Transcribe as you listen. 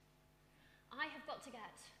got to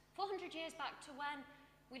get? 400 years back to when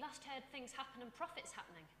we last heard things happen and prophets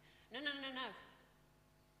happening. No, no, no, no, no.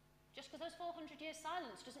 Just because those 400 years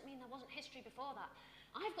silence doesn't mean there wasn't history before that.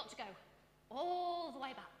 I've got to go all the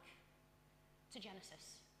way back to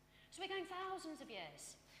Genesis. So we're going thousands of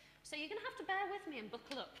years. So you're going to have to bear with me and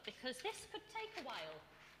buckle up, because this could take a while.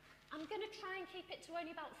 I'm going to try and keep it to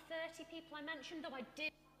only about 30 people I mentioned, though I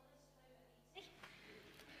did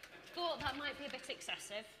thought that might be a bit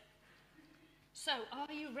excessive. So, are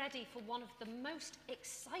you ready for one of the most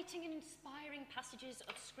exciting and inspiring passages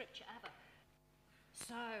of Scripture ever?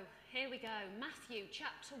 So, here we go, Matthew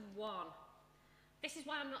chapter 1. This is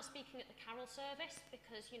why I'm not speaking at the carol service,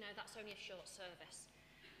 because, you know, that's only a short service.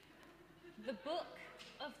 The book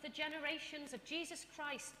of the generations of Jesus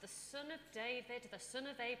Christ, the son of David, the son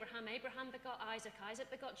of Abraham. Abraham begot Isaac, Isaac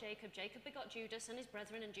begot Jacob, Jacob begot Judas and his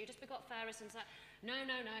brethren, and Judas begot Phares and Zach. No,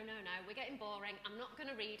 we're getting boring. I'm not going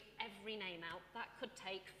to read every name out. That could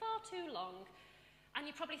take far too long. And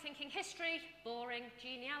you're probably thinking, history, boring.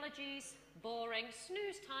 Genealogies, boring.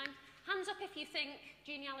 Snooze time. Hands up if you think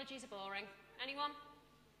genealogies are boring. Anyone?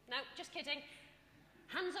 No, just kidding.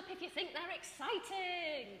 Hands up if you think they're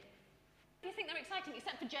exciting. You think they're exciting,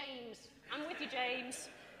 except for James. I'm with you, James.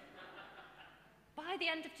 By the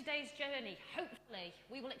end of today's journey, hopefully,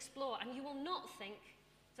 we will explore, and you will not think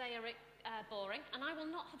they are boring, and I will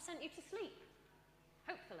not have sent you to sleep.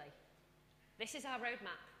 Hopefully. This is our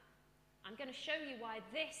roadmap. I'm going to show you why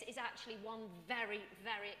this is actually one very,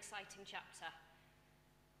 very exciting chapter.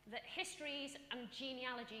 That histories and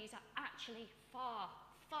genealogies are actually far,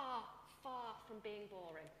 far, far from being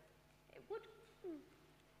boring. It would...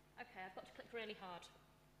 Okay, I've got to click really hard.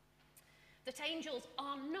 That angels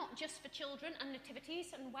are not just for children and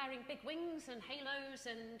nativities and wearing big wings and halos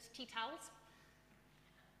and tea towels.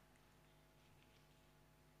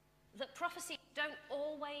 That prophecies don't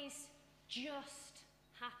always just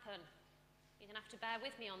happen. You're going to have to bear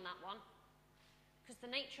with me on that one. Because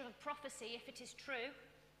the nature of prophecy, if it is true,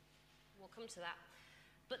 we'll come to that,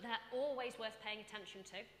 but they're always worth paying attention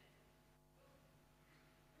to.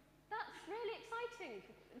 That's really exciting.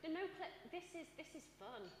 This is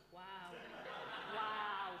fun. Wow.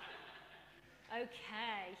 Wow.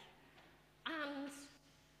 Okay. And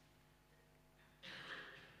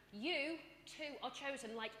you too are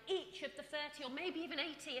chosen, like each of the 30 or maybe even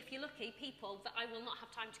 80 if you're lucky people that I will not have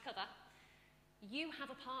time to cover. You have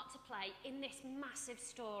a part to play in this massive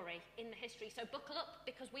story in the history. So buckle up,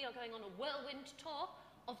 because we are going on a whirlwind tour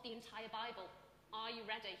of the entire Bible. Are you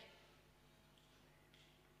ready?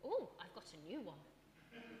 Oh, I've got a new one.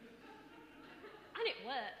 And it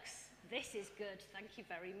works. This is good. Thank you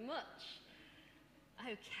very much.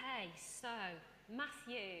 Okay, so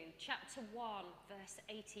Matthew chapter 1, verse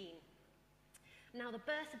 18. Now the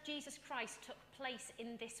birth of Jesus Christ took place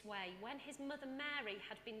in this way. When his mother Mary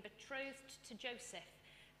had been betrothed to Joseph,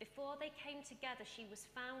 before they came together, she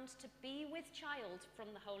was found to be with child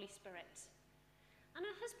from the Holy Spirit. And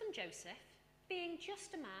her husband Joseph, being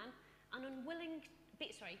just a man and unwilling...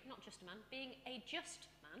 being a just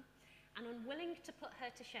man and unwilling to put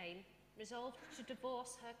her to shame, resolved to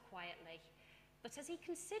divorce her quietly. But as he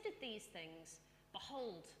considered these things,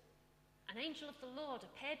 behold, an angel of the Lord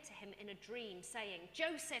appeared to him in a dream, saying,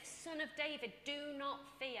 Joseph, son of David, do not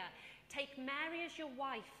fear. Take Mary as your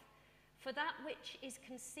wife, for that which is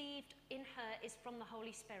conceived in her is from the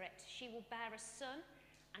Holy Spirit. She will bear a son,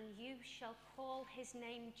 and you shall call his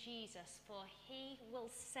name Jesus, for he will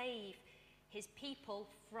save his people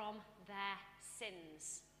from their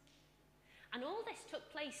sins. And all this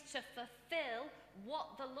took place to fulfill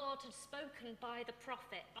what the Lord had spoken by the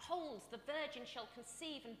prophet. Behold, the virgin shall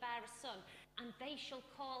conceive and bear a son, and they shall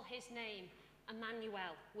call his name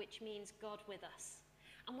Emmanuel, which means God with us.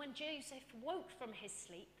 And when Joseph woke from his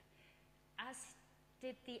sleep, as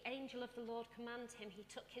did the angel of the Lord command him, he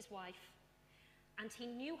took his wife, and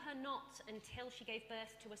he knew her not until she gave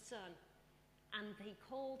birth to a son, and he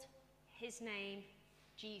called his name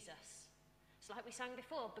Jesus. So like we sang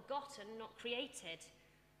before, begotten, not created.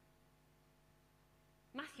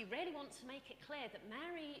 Matthew really wants to make it clear that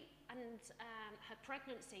Mary and her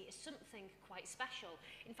pregnancy is something quite special.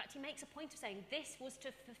 In fact, he makes a point of saying this was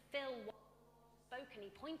to fulfill what was spoken.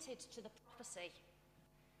 He pointed to the prophecy,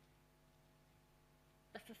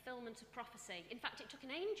 the fulfillment of prophecy. In fact, it took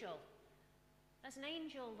an angel. There's an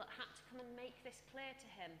angel that had to come and make this clear to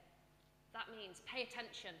him. That means pay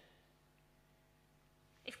attention.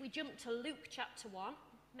 If we jump to Luke chapter 1,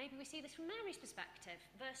 maybe we see this from Mary's perspective.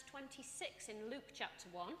 Verse 26 in Luke chapter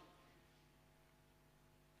 1.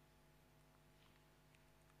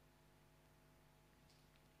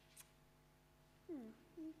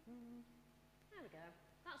 There we go.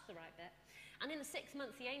 That's the right bit. And in the 6th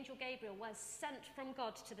month, the angel Gabriel was sent from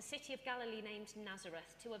God to the city of Galilee named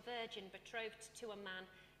Nazareth, to a virgin betrothed to a man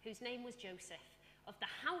whose name was Joseph, of the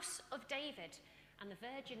house of David, and the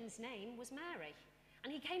virgin's name was Mary.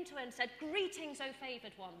 And he came to her and said, "Greetings, O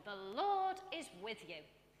favoured one, the Lord is with you."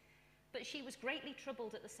 But she was greatly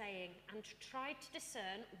troubled at the saying, and tried to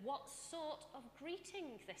discern what sort of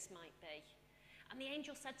greeting this might be. And the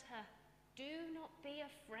angel said to her, "Do not be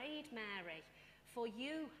afraid, Mary, for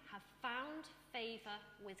you have found favour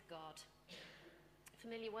with God."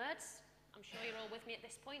 Familiar words? I'm sure you're all with me at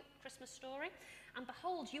this point. Christmas story. "And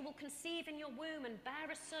behold, you will conceive in your womb and bear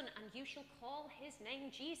a son, and you shall call his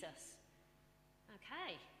name Jesus."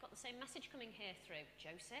 Okay, got the same message coming here through.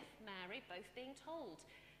 Joseph, Mary, both being told.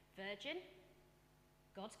 Virgin,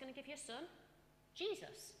 God's going to give you a son,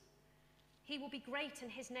 Jesus. "He will be great,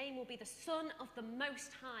 and his name will be the Son of the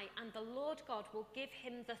Most High, and the Lord God will give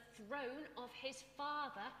him the throne of his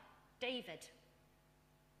father, David."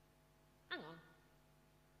 Hang on.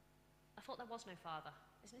 I thought there was no father.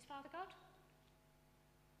 Isn't his father God?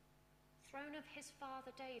 Throne of his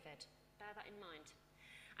father, David. Bear that in mind.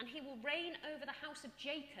 "And he will reign over the house of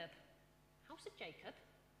Jacob." House of Jacob?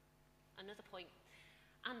 Another point.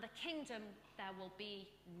 "And the kingdom there will be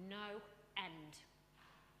no end."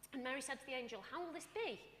 And Mary said to the angel, "How will this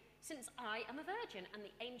be, since I am a virgin?" And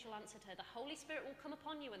the angel answered her, "The Holy Spirit will come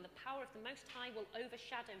upon you, and the power of the Most High will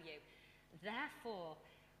overshadow you. Therefore,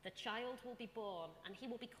 the child will be born, and he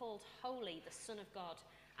will be called Holy, the Son of God.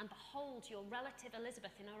 And behold, your relative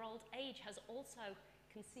Elizabeth in her old age has also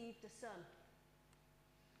conceived a son."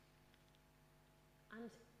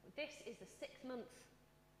 And this is the 6th month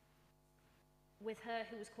with her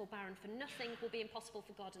who was called barren, for nothing will be impossible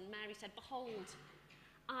for God. And Mary said, "Behold,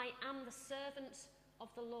 I am the servant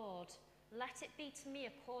of the Lord. Let it be to me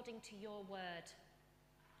according to your word."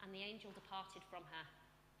 And the angel departed from her.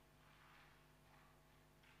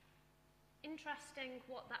 Interesting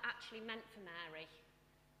what that actually meant for Mary.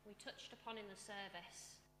 We touched upon in the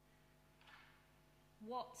service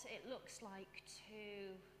what it looks like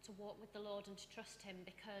to walk with the Lord and to trust him,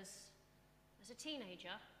 because as a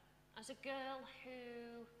teenager, as a girl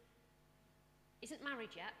who isn't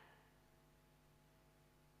married yet,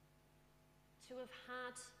 to have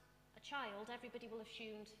had a child, everybody will have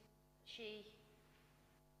assumed she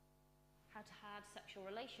had had sexual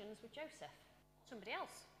relations with Joseph, somebody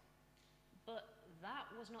else. But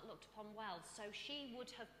that was not looked upon well. So she would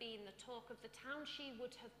have been the talk of the town. She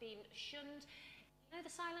would have been shunned. You know the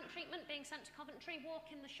silent treatment, being sent to Coventry,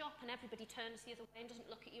 walk in the shop and everybody turns the other way and doesn't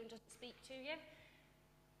look at you and doesn't speak to you.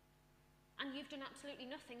 And you've done absolutely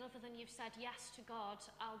nothing other than you've said yes to God,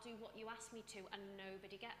 "I'll do what you ask me to," and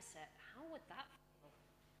nobody gets it. How would that feel?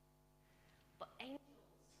 But angels,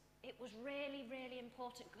 it was really, really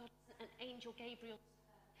important. God sent an angel, Gabriel.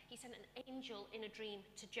 He sent an angel in a dream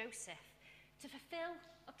to Joseph to fulfill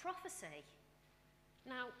a prophecy.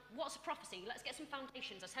 Now, what's a prophecy? Let's get some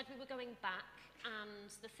foundations. I said we were going back, and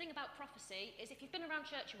the thing about prophecy is if you've been around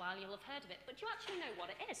church a while, you'll have heard of it, but do you actually know what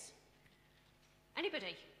it is?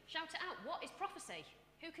 Anybody? Shout it out. What is prophecy?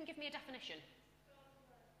 Who can give me a definition?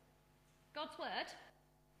 God's word.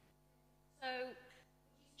 So,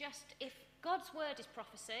 just if God's word is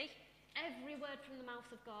prophecy, every word from the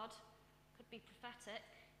mouth of God could be prophetic.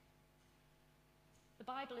 The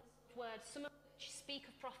Bible is words, some of which speak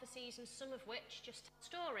of prophecies and some of which just tell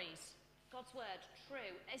stories. God's word,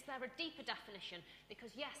 true. Is there a deeper definition?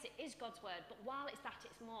 Because yes, it is God's word, but while it's that,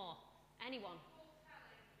 it's more. Anyone?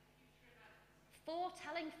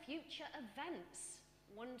 Foretelling future events.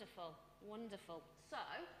 Wonderful, wonderful. So,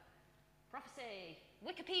 prophecy.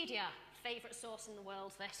 Wikipedia, favourite source in the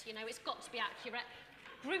world, this. You know, it's got to be accurate.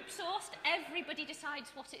 Group sourced, everybody decides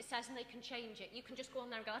what it says and they can change it. You can just go on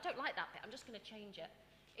there and go, "I don't like that bit, I'm just going to change it."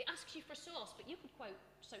 It asks you for a source, but you could quote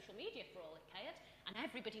social media for all it cared, and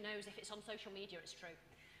everybody knows if it's on social media, it's true.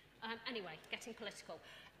 Anyway, getting political.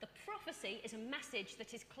 The prophecy is a message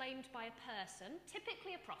that is claimed by a person,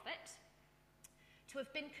 typically a prophet, to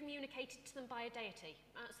have been communicated to them by a deity.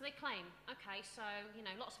 So they claim, okay, so, you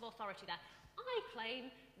know, lots of authority there. I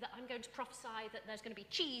claim that I'm going to prophesy that there's going to be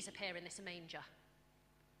cheese appear in this manger.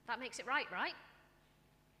 That makes it right, right?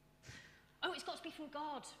 Oh, it's got to be from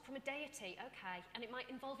God, from a deity, okay. And it might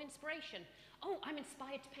involve inspiration. Oh, I'm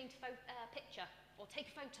inspired to paint a picture or take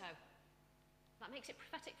a photo. That makes it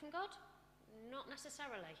prophetic from God? Not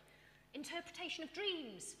necessarily. Interpretation of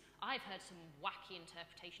dreams. I've heard some wacky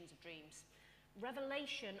interpretations of dreams.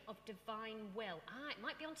 Revelation of divine will. It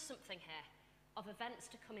might be onto something here. Of events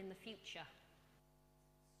to come in the future.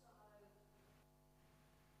 So,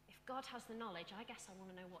 if God has the knowledge, I guess I want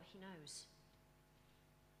to know what he knows.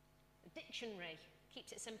 A dictionary.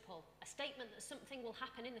 keeps it simple. A statement that something will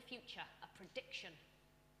happen in the future, a prediction.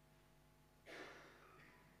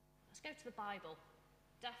 Let's go to the Bible.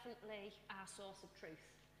 Definitely our source of truth.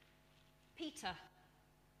 Peter,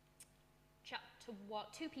 chapter 1,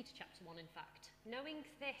 2 Peter chapter 1 in fact. Knowing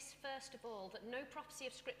this, first of all, that no prophecy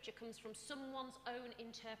of Scripture comes from someone's own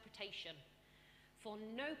interpretation. For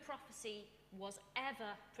no prophecy was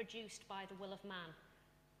ever produced by the will of man,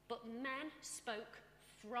 but men spoke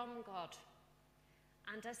from God,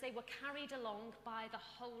 and as they were carried along by the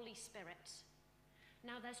Holy Spirit.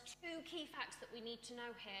 Now there's two key facts that we need to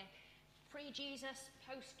know here. Pre-Jesus,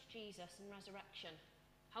 post-Jesus and resurrection.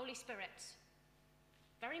 Holy Spirit,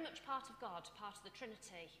 very much part of God, part of the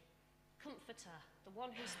Trinity. Comforter, the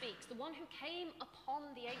one who speaks, the one who came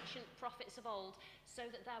upon the ancient prophets of old so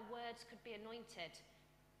that their words could be anointed.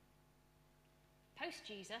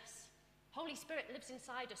 Post-Jesus, Holy Spirit lives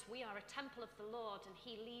inside us. We are a temple of the Lord, and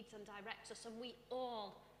he leads and directs us, and we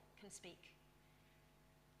all can speak.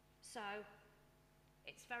 So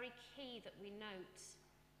it's very key that we note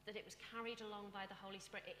that it was carried along by the Holy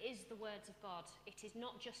Spirit. It is the words of God. It is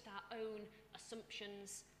not just our own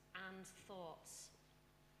assumptions and thoughts.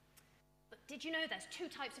 But did you know there's two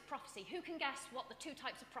types of prophecy? Who can guess what the two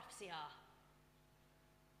types of prophecy are?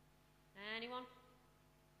 Anyone?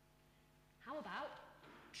 How about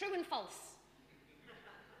true and false?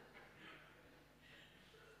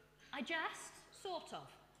 I jest, sort of,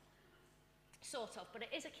 but it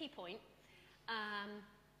is a key point.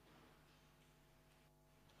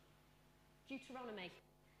 Deuteronomy.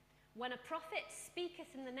 When a prophet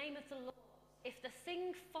speaketh in the name of the Lord, if the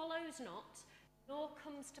thing follows not, nor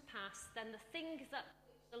comes to pass, then the thing that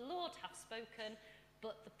the Lord hath spoken,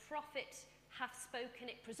 but the prophet hath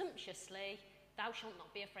spoken it presumptuously, thou shalt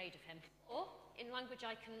not be afraid of him. Or, in language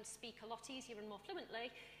I can speak a lot easier and more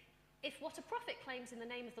fluently, if what a prophet claims in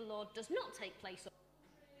the name of the Lord does not take place,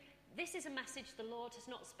 this is a message the Lord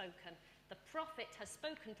has not spoken. The prophet has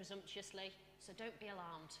spoken presumptuously, so don't be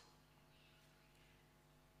alarmed.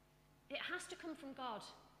 It has to come from God.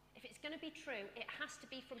 If it's going to be true, it has to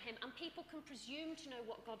be from him, and people can presume to know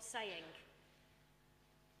what God's saying.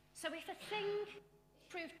 So if a thing is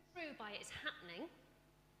proved true by its happening,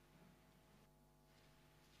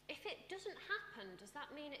 if it doesn't happen, does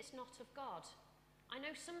that mean it's not of God? I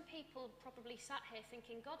know some people probably sat here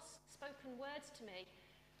thinking, God's spoken words to me,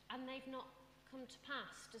 and they've not come to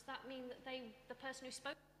pass. Does that mean that the person who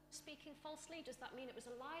spoke was speaking falsely? Does that mean it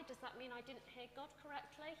was a lie? Does that mean I didn't hear God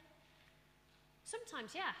correctly?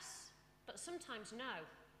 Sometimes yes, but sometimes no.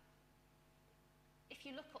 If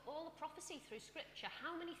you look at all the prophecy through Scripture,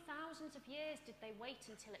 how many thousands of years did they wait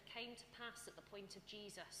until it came to pass at the point of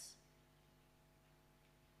Jesus?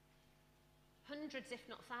 Hundreds, if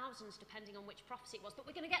not thousands, depending on which prophecy it was. But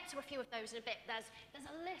we're going to get to a few of those in a bit. There's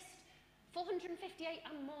a list, 458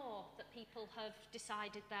 and more, that people have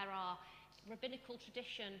decided there are. Rabbinical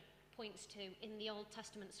tradition points to in the Old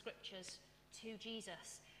Testament Scriptures to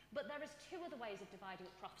Jesus. But there is two other ways of dividing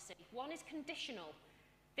up prophecy. One is conditional.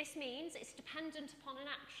 This means it's dependent upon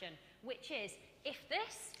an action, which is, if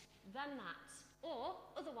this, then that. Or,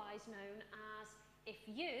 otherwise known as, if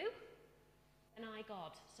you, then I,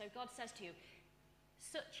 God. So God says to you,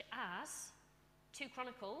 such as 2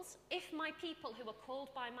 Chronicles, if my people who are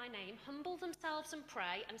called by my name humble themselves and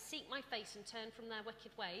pray and seek my face and turn from their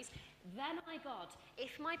wicked ways, then I, God,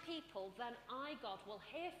 if my people, then I, God, will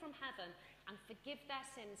hear from heaven and forgive their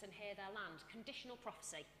sins and hear their land. Conditional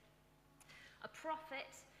prophecy.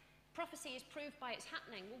 Prophecy is proved by its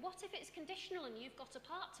happening. Well, what if it's conditional and you've got a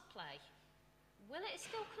part to play? Will it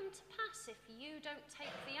still come to pass if you don't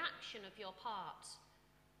take the action of your part?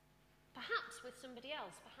 Perhaps with somebody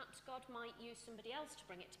else. Perhaps God might use somebody else to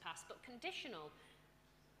bring it to pass. But conditional,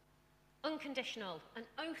 unconditional, an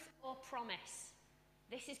oath or promise.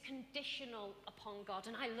 This is conditional upon God.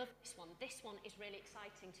 And I love this one. This one is really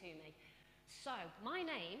exciting to me. So, my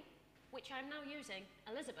name, which I'm now using,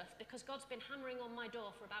 Elizabeth, because God's been hammering on my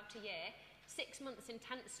door for about a year, 6 months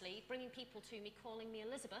intensely, bringing people to me, calling me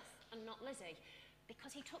Elizabeth and not Lizzie,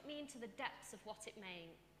 because he took me into the depths of what it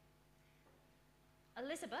meant.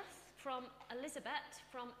 Elizabeth from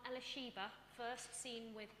Elisheba, first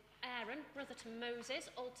seen with Aaron, brother to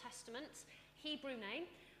Moses, Old Testament, Hebrew name,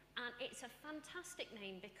 and it's a fantastic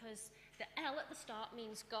name because the L at the start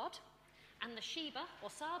means God, and the Sheba, or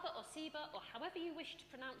Saba, or Seba, or however you wish to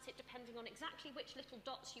pronounce it, depending on exactly which little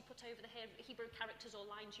dots you put over the Hebrew characters or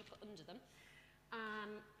lines you put under them,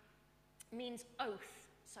 means oath.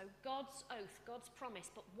 So God's oath, God's promise.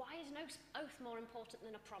 But why is an oath more important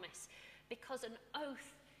than a promise? Because an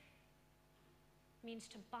oath means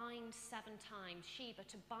to bind 7 times. Sheba,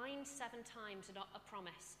 to bind 7 times, not a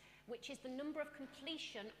promise. which is the number of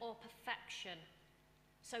completion or perfection.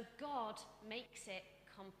 So God makes it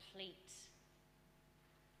complete.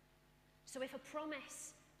 So if a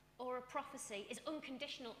promise or a prophecy is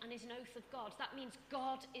unconditional and is an oath of God, that means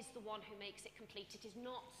God is the one who makes it complete. It is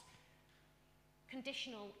not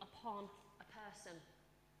conditional upon a person.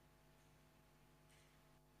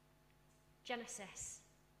 Genesis.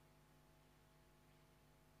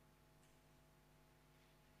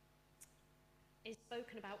 Is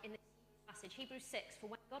spoken about in this passage, Hebrews 6, for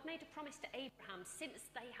when God made a promise to Abraham, since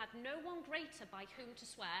they had no one greater by whom to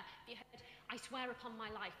swear, have you heard, I swear upon my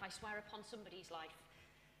life, I swear upon somebody's life.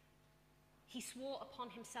 He swore upon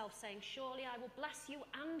himself, saying, surely I will bless you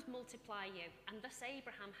and multiply you. And thus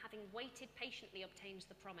Abraham, having waited patiently, obtains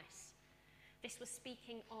the promise. This was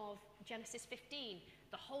speaking of Genesis 15.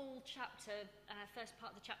 The whole chapter, first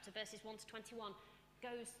part of the chapter, verses 1 to 21,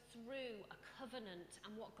 goes through a covenant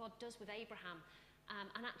and what God does with Abraham.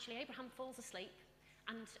 And actually, Abraham falls asleep,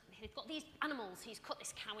 and they've got these animals. He's cut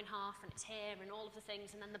this cow in half, and it's here, and all of the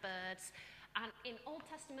things, and then the birds. And in Old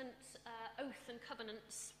Testament oath and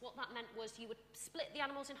covenants, what that meant was you would split the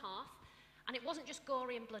animals in half, and it wasn't just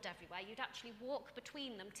gory and blood everywhere. You'd actually walk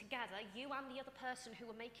between them together, you and the other person who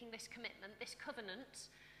were making this commitment, this covenant.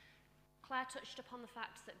 Claire touched upon the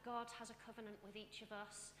fact that God has a covenant with each of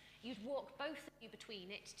us. You'd walk both of you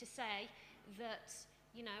between it to say that,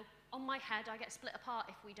 you know, on my head I get split apart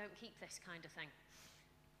if we don't keep this kind of thing.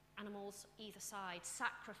 Animals either side,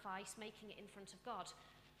 sacrifice, making it in front of God.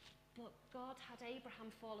 But God had Abraham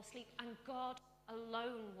fall asleep, and God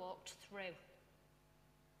alone walked through.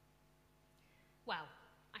 Well,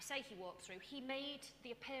 I say he walked through. He made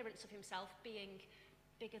the appearance of himself being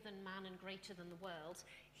bigger than man and greater than the world.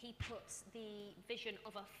 He puts the vision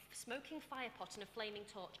of a smoking fire pot and a flaming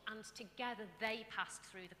torch, and together they passed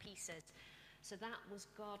through the pieces. So that was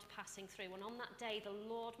God passing through. And on that day, the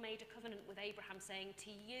Lord made a covenant with Abraham, saying,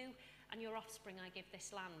 to you and your offspring I give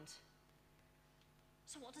this land.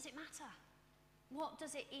 So what does it matter? What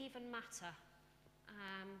does it even matter?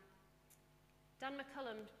 Dan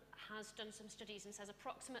McCullum has done some studies and says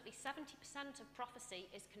approximately 70% of prophecy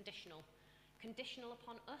is conditional. Conditional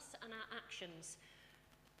upon us and our actions.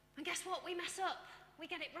 And guess what? We mess up. We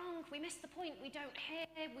get it wrong. We miss the point. We don't hear.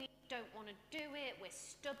 We don't want to do it. We're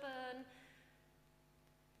stubborn.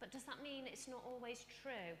 But does that mean it's not always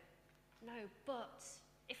true? No, but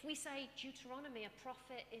if we say Deuteronomy, a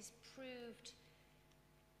prophet is proved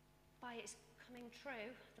by its coming true,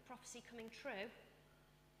 the prophecy coming true,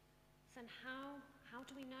 then how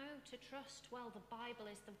do we know to trust? Well, the Bible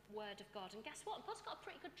is the word of God. And guess what? God's got a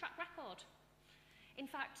pretty good track record. In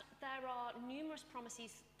fact, there are numerous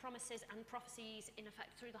promises and prophecies in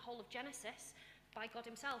effect through the whole of Genesis by God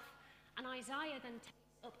himself. And Isaiah then takes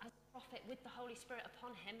up as a prophet with the Holy Spirit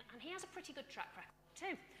upon him, and he has a pretty good track record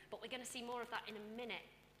too. But we're going to see more of that in a minute.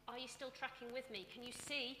 Are you still tracking with me? Can you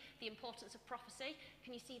see the importance of prophecy?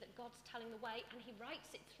 Can you see that God's telling the way? And he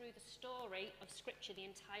writes it through the story of Scripture, the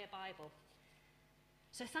entire Bible.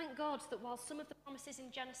 So thank God that while some of the promises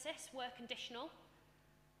in Genesis were conditional,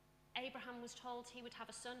 Abraham was told he would have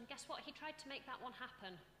a son. Guess what? He tried to make that one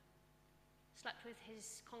happen. Slept with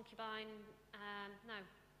his concubine,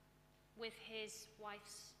 with his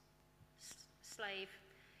wife's slave.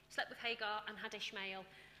 Slept with Hagar and had Ishmael.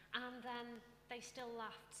 And then they still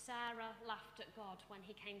laughed. Sarah laughed at God when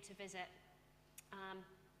he came to visit.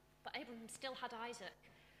 But Abraham still had Isaac.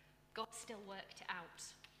 God still worked it out,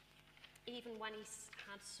 even when he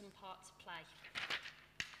had some part to play.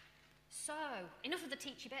 So, enough of the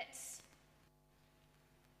teachy bits.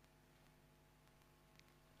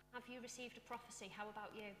 Have you received a prophecy? How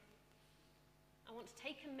about you? I want to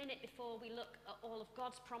take a minute before we look at all of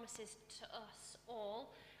God's promises to us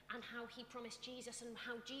all, and how he promised Jesus, and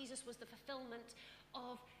how Jesus was the fulfillment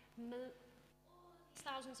of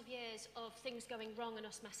thousands of years of things going wrong and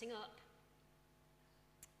us messing up.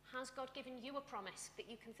 Has God given you a promise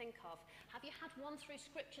that you can think of? Have you had one through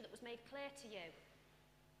Scripture that was made clear to you?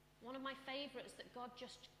 One of my favourites that God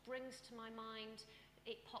just brings to my mind,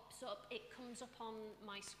 it pops up, it comes up on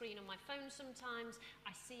my screen on my phone sometimes.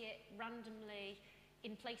 I see it randomly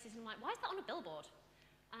in places and I'm like, why is that on a billboard?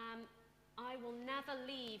 I will never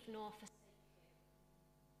leave nor forsake you.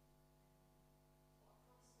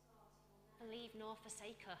 Never leave nor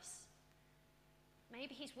forsake us.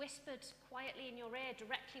 Maybe he's whispered quietly in your ear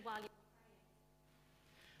directly while you're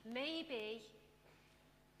praying. Maybe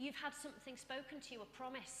you've had something spoken to you, a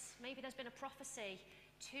promise. Maybe there's been a prophecy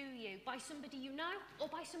to you by somebody you know or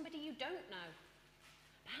by somebody you don't know.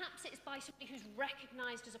 Perhaps it's by somebody who's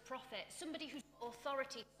recognized as a prophet, somebody who's got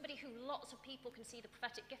authority, somebody who lots of people can see the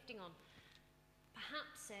prophetic gifting on.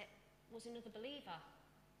 Perhaps it was another believer.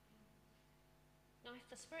 Now, if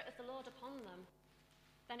the Spirit of the Lord upon them,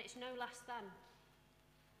 then it's no less than.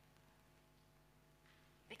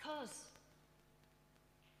 Because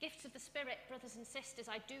gifts of the Spirit, brothers and sisters,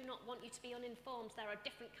 I do not want you to be uninformed. There are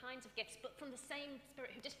different kinds of gifts, but from the same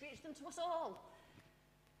Spirit who distributes them to us all.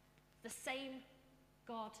 The same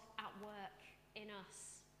God at work in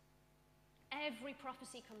us. Every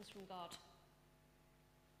prophecy comes from God.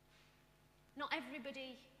 Not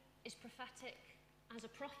everybody is prophetic as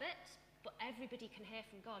a prophet, but everybody can hear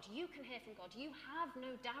from God. You can hear from God. You have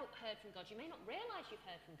no doubt heard from God. You may not realise you've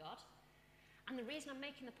heard from God. And the reason I'm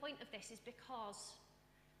making the point of this is because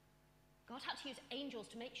God had to use angels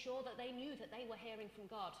to make sure that they knew that they were hearing from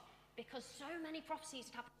God. Because so many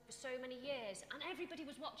prophecies had happened for so many years, and everybody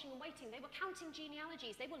was watching and waiting. They were counting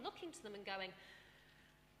genealogies. They were looking to them and going,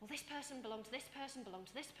 well, this person belonged to this person,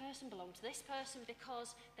 belonged to this person, belonged to this person,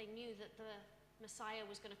 because they knew that the Messiah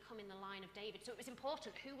was going to come in the line of David. So it was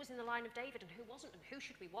important who was in the line of David and who wasn't, and who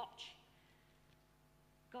should we watch.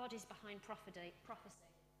 God is behind prophecy.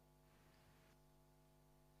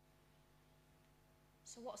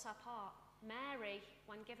 So what's our part? Mary,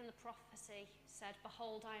 when given the prophecy, said,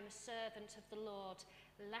 behold, I am a servant of the Lord.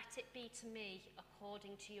 Let it be to me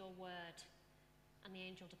according to your word. And the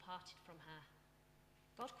angel departed from her.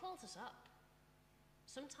 God calls us up.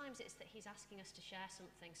 Sometimes it's that he's asking us to share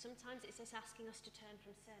something. Sometimes it's just asking us to turn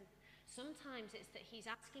from sin. Sometimes it's that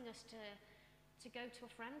he's asking us to go to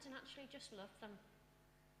a friend and actually just love them.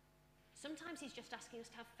 Sometimes he's just asking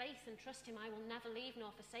us to have faith and trust him. I will never leave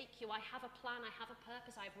nor forsake you. I have a plan. I have a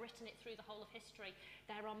purpose. I've written it through the whole of history.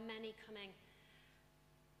 There are many coming.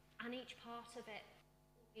 And each part of it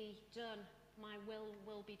will be done. My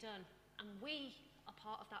will be done. And we are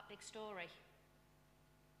part of that big story.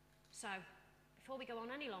 So, before we go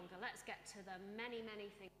on any longer, let's get to the many,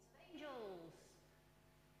 many things of angels.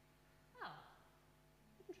 Oh,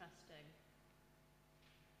 interesting.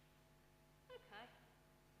 Okay.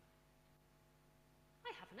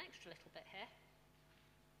 I have an extra little bit here.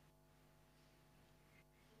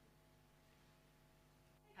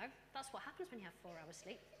 Oh, that's what happens when you have 4 hours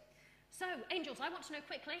sleep. So, angels, I want to know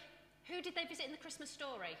quickly, who did they visit in the Christmas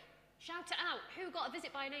story? Shout it out. Who got a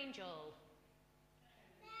visit by an angel?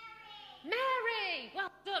 Mary!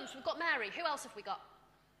 Well done. So we've got Mary. Who else have we got?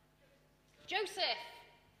 Joseph.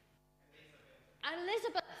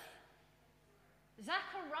 Elizabeth.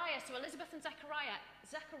 Zechariah. So Elizabeth and Zechariah.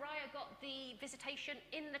 Zechariah got the visitation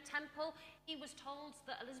in the temple. He was told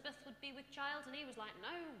that Elizabeth would be with child, and he was like,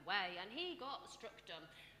 no way. And he got struck dumb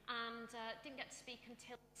and didn't get to speak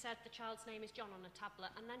until he said the child's name is John on a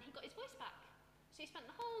tablet, and then he got his voice back. So he spent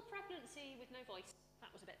the whole pregnancy with no voice.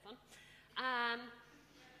 That was a bit fun.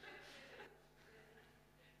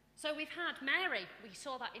 So we've had Mary, we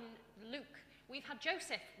saw that in Luke. We've had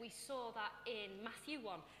Joseph, we saw that in Matthew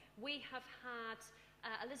 1. We have had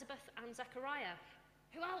Elizabeth and Zechariah.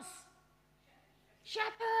 Who else?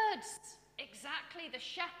 Shepherds! Exactly, the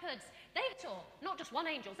shepherds. They saw not just one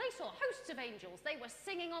angel, they saw hosts of angels. They were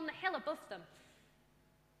singing on the hill above them.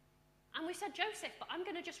 And we said Joseph, but I'm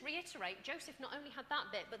going to just reiterate, Joseph not only had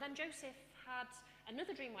that bit, but then Joseph had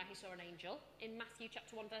another dream where he saw an angel in Matthew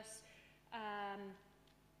chapter 1 verse...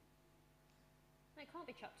 it can't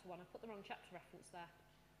be chapter 1, I put the wrong chapter reference there.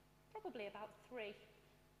 Probably about 3.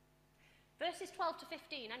 Verses 12 to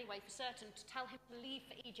 15, anyway, for certain, to tell him to leave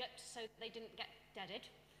for Egypt so that they didn't get deaded.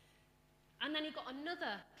 And then he got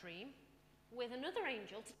another dream with another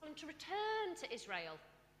angel to tell him to return to Israel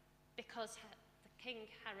because the king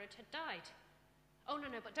Herod had died. Oh,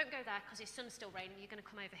 no, but don't go there because his son's still reigning. You're going to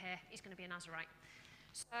come over here. He's going to be a Nazarite.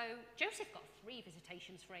 So Joseph got 3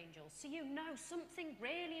 visitations for angels. So you know something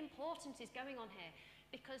really important is going on here.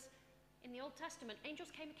 Because in the Old Testament,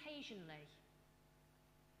 angels came occasionally.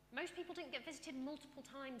 Most people didn't get visited multiple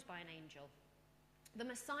times by an angel. The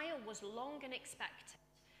Messiah was long and expected.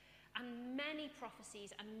 And many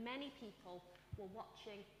prophecies and many people were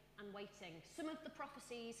watching and waiting. Some of the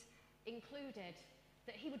prophecies included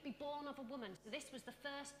that he would be born of a woman. So this was the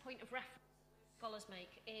first point of reference scholars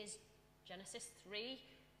make is Genesis 3,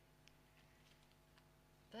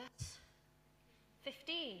 verse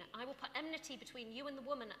 15. I will put enmity between you and the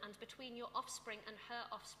woman, and between your offspring and her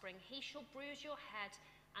offspring. He shall bruise your head,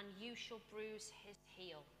 and you shall bruise his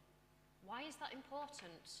heel. Why is that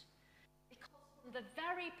important? Because from the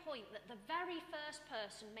very point that the very first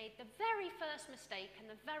person made the very first mistake and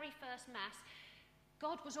the very first mess,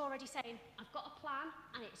 God was already saying, I've got a plan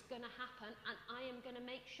and it's going to happen, and I am going to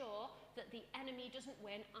make sure that the enemy doesn't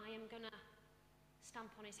win. I am going to stamp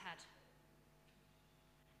on his head.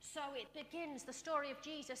 So it begins, the story of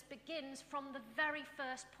Jesus begins from the very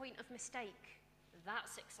first point of mistake.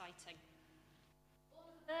 That's exciting. Born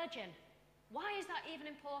of a virgin. Why is that even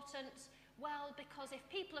important? Well, because if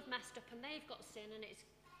people have messed up and they've got sin and it's,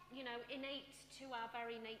 innate to our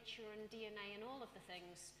very nature and DNA and all of the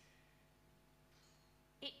things,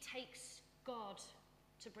 it takes God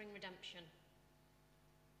to bring redemption.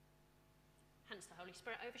 Hence the Holy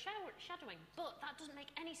Spirit overshadowing. But that doesn't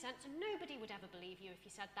make any sense, and nobody would ever believe you if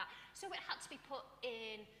you said that. So it had to be put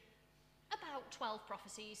in about 12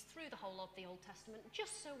 prophecies through the whole of the Old Testament,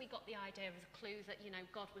 just so we got the idea of the clue that,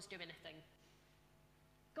 God was doing a thing.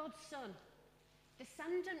 God's son,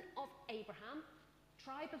 descendant of Abraham,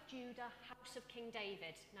 tribe of Judah, house of King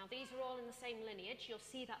David. Now, these are all in the same lineage. You'll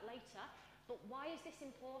see that later. But why is this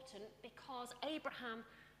important? Because Abraham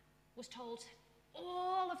was told,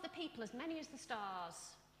 all of the people, as many as the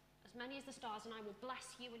stars, and I will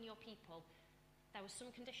bless you and your people. There was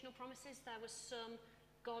some conditional promises, there was some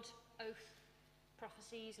God oath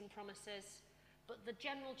prophecies and promises, but the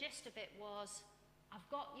general gist of it was, I've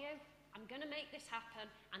got you, I'm going to make this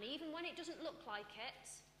happen, and even when it doesn't look like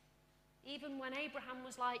it, even when Abraham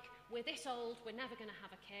was like, we're this old, we're never going to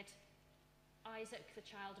have a kid, Isaac, the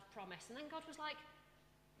child of promise, and then God was like,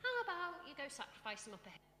 how about you go sacrifice him up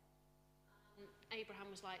ahead? Abraham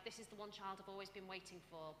was like, this is the one child I've always been waiting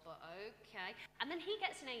for, but okay. And then he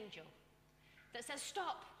gets an angel that says,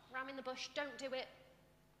 stop, ram in the bush, don't do it,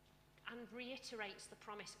 and reiterates the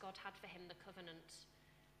promise God had for him, the covenant.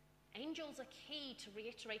 Angels are key to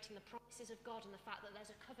reiterating the promises of God and the fact that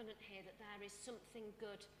there's a covenant here, that there is something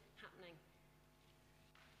good happening.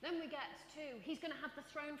 Then we get to, he's going to have the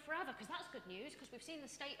throne forever, because that's good news, because we've seen the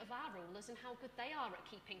state of our rulers and how good they are at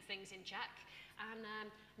keeping things in check, and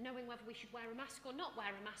knowing whether we should wear a mask or not wear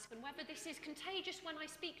a mask, and whether this is contagious when I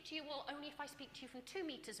speak to you, or only if I speak to you from 2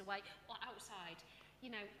 meters away, or outside.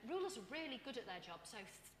 Rulers are really good at their job, so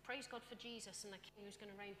praise God for Jesus and the King who's going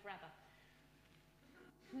to reign forever.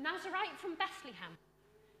 Nazarite from Bethlehem.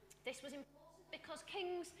 This was important because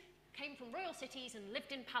kings came from royal cities and lived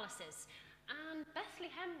in palaces. And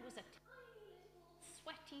Bethlehem was a tiny little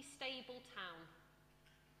sweaty stable town.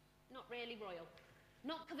 Not really royal.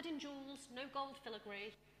 Not covered in jewels, no gold filigree.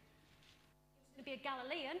 He was going to be a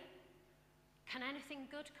Galilean. Can anything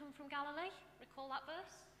good come from Galilee? Recall that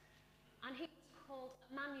verse? And he was called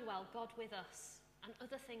Emmanuel, God with us. And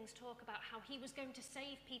other things talk about how he was going to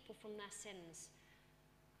save people from their sins.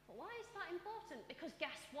 But why is that important? Because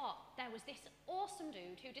guess what? There was this awesome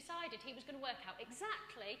dude who decided he was going to work out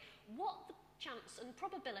exactly what the chance and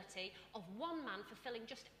probability of one man fulfilling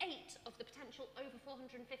just 8 of the potential over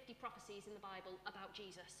 450 prophecies in the Bible about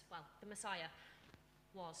Jesus, well, the Messiah,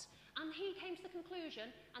 was. And he came to the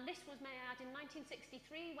conclusion, and this was, may I add, in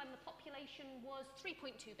 1963, when the population was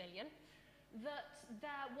 3.2 billion, that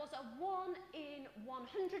there was a 1 in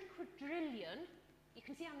 100 quadrillion, you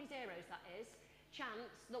can see how many zeros that is,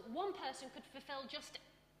 chance that one person could fulfill just,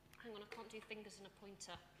 hang on, I can't do fingers and a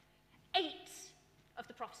pointer, 8 of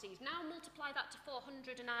the prophecies. Now multiply that to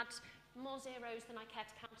 400 and add more zeros than I care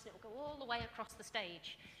to count, and it will go all the way across the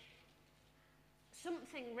stage.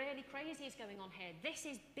 Something really crazy is going on here. This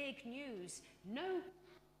is big news. No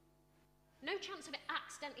chance of it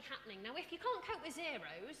accidentally happening. Now, if you can't cope with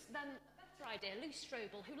zeros, then idea, Lou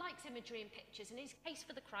Strobel, who likes imagery and pictures, in his case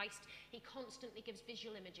for the Christ, he constantly gives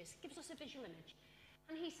visual images. He gives us a visual image.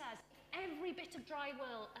 And he says, every bit of dry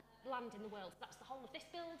land in the world, that's the whole of this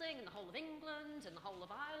building, and the whole of England, and the whole of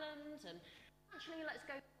Ireland, and actually let's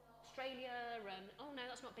go for Australia, and oh no,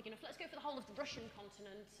 that's not big enough, let's go for the whole of the Russian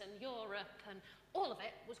continent, and Europe, and all of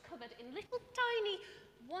it was covered in little tiny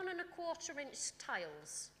 1 1/4 inch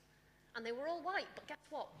tiles. And they were all white, but guess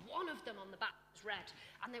what? One of them on the back was red,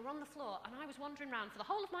 and they were on the floor, and I was wandering around for the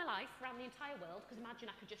whole of my life, around the entire world, because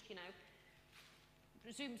imagine I could just,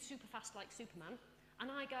 zoom super fast like Superman,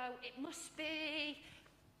 and I go, it must be,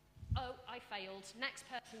 oh, I failed. Next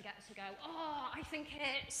person gets to go, oh, I think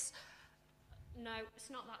it's, no, it's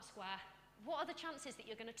not that square. What are the chances that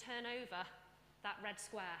you're going to turn over that red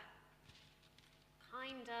square?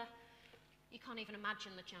 Kinda, you can't even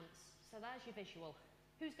imagine the chance. So there's your visual.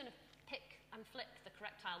 Who's going to pick and flip the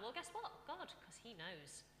correct tile? Well, guess what? God, because he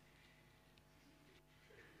knows.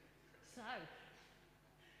 So,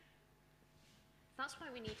 that's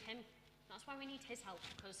why we need him. That's why we need his help,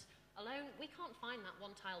 because alone we can't find that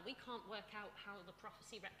one tile. We can't work out how the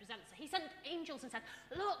prophecy represents it. He sent angels and said,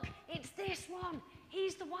 look, it's this one.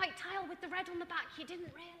 He's the white tile with the red on the back. You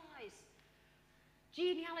didn't realise.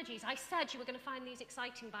 Genealogies. I said you were going to find these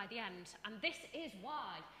exciting by the end, and this is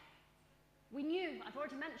why. We knew, I've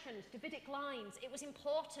already mentioned, Davidic lines. It was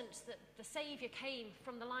important that the Saviour came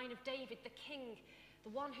from the line of David, the king, the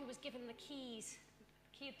one who was given the keys,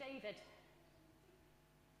 the key of David.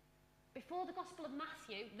 Before the Gospel of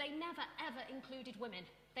Matthew, they never, ever included women.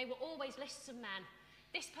 They were always lists of men.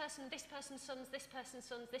 This person's sons, this person's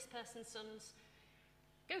sons, this person's sons.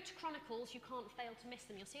 Go to Chronicles, you can't fail to miss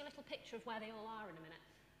them. You'll see a little picture of where they all are in a minute.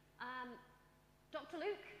 Dr.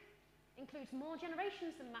 Luke includes more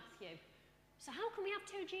generations than Matthew. So how can we have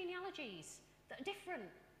two genealogies that are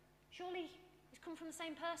different? Surely it's come from the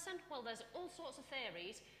same person? Well, there's all sorts of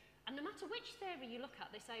theories, and no matter which theory you look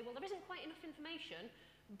at, they say, well, there isn't quite enough information,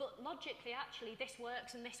 but logically, actually, this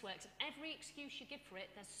works and this works. And every excuse you give for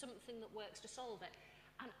it, there's something that works to solve it.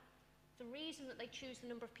 And the reason that they choose the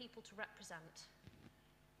number of people to represent.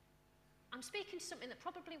 I'm speaking to something that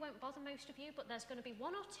probably won't bother most of you, but there's going to be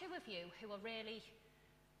one or two of you who are really,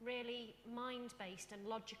 really mind-based and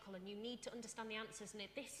logical, and you need to understand the answers. And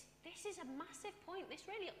this is a massive point. This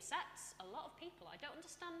really upsets a lot of people. I don't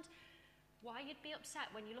understand why you'd be upset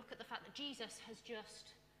when you look at the fact that Jesus has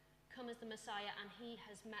just come as the Messiah and he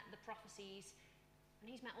has met the prophecies, and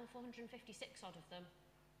he's met all 456 odd of them.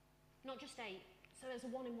 Not just 8. So there's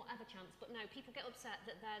a 1 in whatever chance, but no, people get upset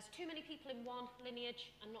that there's too many people in one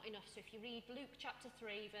lineage and not enough. So if you read Luke chapter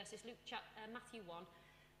 3 versus Matthew 1,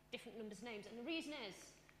 different numbers, names. And the reason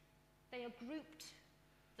is they are grouped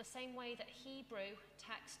the same way that Hebrew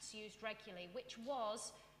texts used regularly, which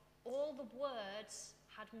was all the words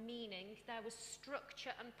had meaning. There was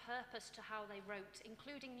structure and purpose to how they wrote,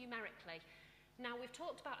 including numerically. Now, we've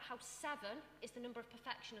talked about how 7 is the number of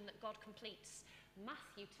perfection and that God completes.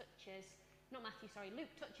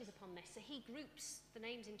 Luke touches upon this. So he groups the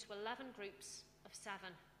names into 11 groups of 7.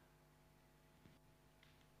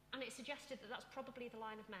 And it's suggested that that's probably the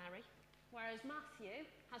line of Mary, whereas Matthew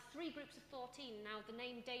has 3 groups of 14. Now, the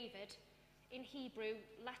name David, in Hebrew,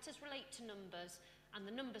 letters relate to numbers, and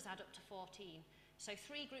the numbers add up to 14. So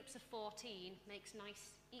 3 groups of 14 makes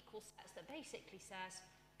nice equal sets that basically says,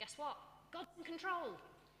 guess what? God's in control.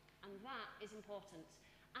 And that is important.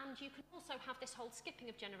 And you can also have this whole skipping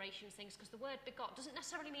of generations things, because the word begot doesn't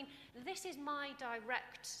necessarily mean this is my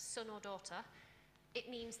direct son or daughter. It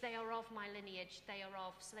means they are of my lineage, they are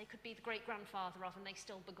of, so they could be the great-grandfather of, and they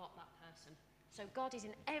still begot that person. So God is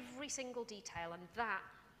in every single detail, and that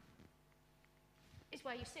is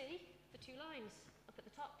where you see the 2 lines. Up at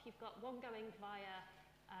the top, you've got one going via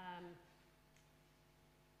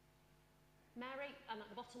Mary, and at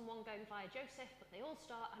the bottom one going via Joseph, but they all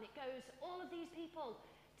start, and it goes, all of these people,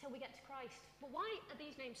 till we get to Christ. But why are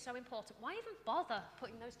these names so important? Why even bother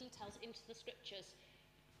putting those details into the scriptures?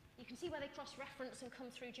 You can see where they cross-reference and come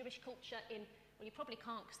through Jewish culture in, well, you probably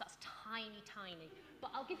can't because that's tiny, tiny. But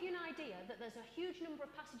I'll give you an idea that there's a huge number of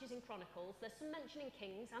passages in Chronicles. There's some mentioning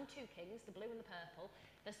Kings and 2 kings, the blue and the purple.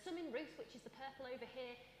 There's some in Ruth, which is the purple over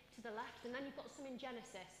here to the left, and then you've got some in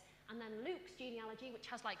Genesis. And then Luke's genealogy, which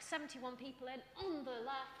has like 71 people in, on the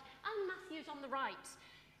left, and Matthew's on the right.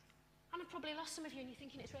 And I've probably lost some of you and you're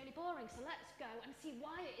thinking it's really boring, so let's go and see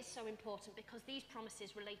why it is so important, because these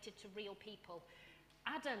promises related to real people.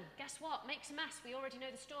 Adam, guess what? Makes a mess. We already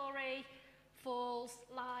know the story. Falls,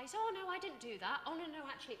 lies. Oh, no, I didn't do that. Oh, no,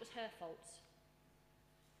 actually, it was her fault.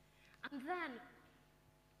 And then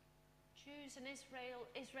Jews and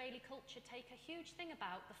Israeli culture take a huge thing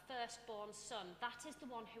about the firstborn son. That is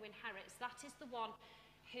the one who inherits. That is the one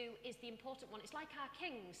who is the important one. It's like our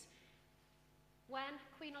kings. When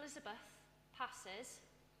Queen Elizabeth passes,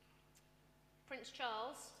 Prince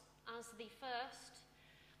Charles as the first,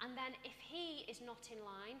 and then if he is not in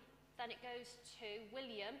line, then it goes to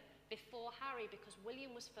William before Harry, because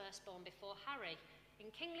William was firstborn before Harry.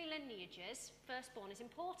 In kingly lineages, firstborn is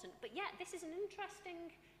important, but yet this is an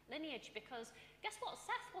interesting lineage, because guess what?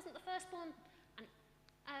 Seth wasn't the firstborn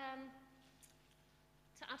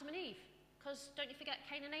to Adam and Eve. Because don't you forget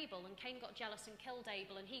Cain and Abel, and Cain got jealous and killed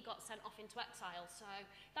Abel, and he got sent off into exile, so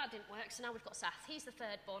that didn't work. So now we've got Seth. He's the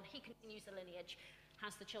thirdborn. He continues the lineage,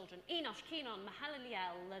 has the children. Enosh, Kenon,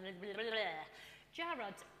 Mahalaleel,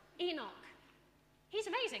 Jared, Enoch. He's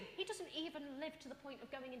amazing. He doesn't even live to the point of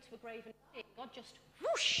going into a grave and dying. God just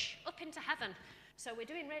whoosh up into heaven. So we're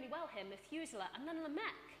doing really well here. Methuselah, and then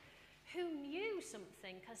Lamech, who knew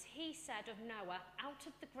something, because he said of Noah, out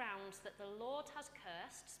of the grounds that the Lord has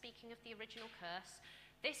cursed, speaking of the original curse,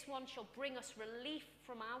 this one shall bring us relief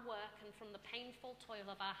from our work and from the painful toil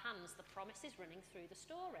of our hands. The promise is running through the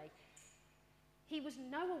story.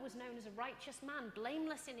 Noah was known as a righteous man,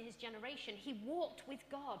 blameless in his generation. He walked with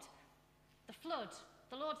God. The flood,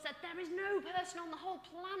 the Lord said, there is no person on the whole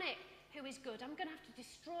planet who is good. I'm going to have to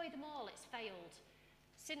destroy them all. It's failed.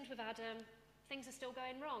 Sinned with Adam. Things are still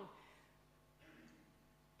going wrong.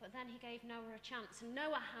 But then he gave Noah a chance, and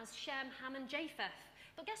Noah has Shem, Ham, and Japheth.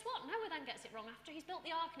 But guess what? Noah then gets it wrong after he's built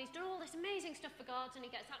the ark and he's done all this amazing stuff for God, and he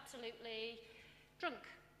gets absolutely drunk.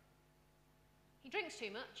 He drinks too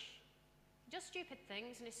much, does stupid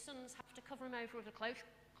things, and his sons have to cover him over with a cloak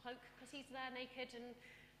because he's there naked and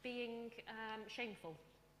being shameful.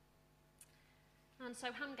 And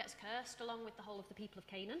so Ham gets cursed along with the whole of the people of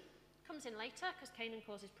Canaan. Comes in later because Canaan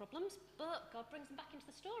causes problems, but God brings them back into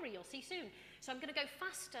the story. You'll see soon. So I'm going to go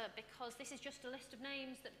faster because this is just a list of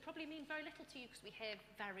names that probably mean very little to you because we hear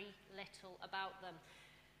very little about them.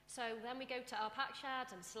 So then we go to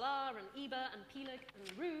Arpachshad and Salah and Eber and Peleg and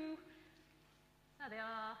Reu. There they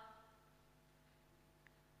are.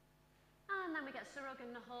 And then we get Serug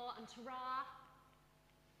and Nahor and Terah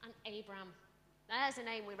and Abram. There's a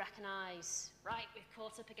name we recognise. Right, we've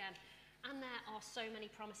caught up again. And there are so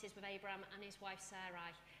many promises with Abram and his wife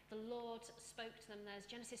Sarai. The Lord spoke to them. There's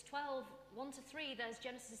Genesis 12, 1-3. There's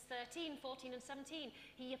Genesis 13, 14 and 17.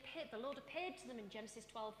 The Lord appeared to them in Genesis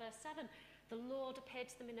 12, verse 7. The Lord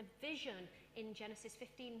appeared to them in a vision in Genesis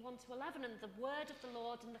 15, 1-11. And the word of the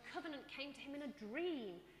Lord and the covenant came to him in a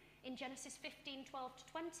dream in Genesis 15,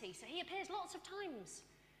 12-20. So he appears lots of times.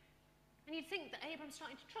 And you'd think that Abram's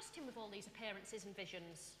starting to trust him with all these appearances and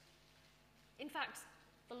visions. In fact,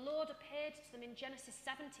 the Lord appeared to them in Genesis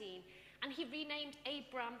 17, and he renamed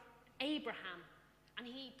Abram Abraham, and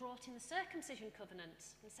he brought in the circumcision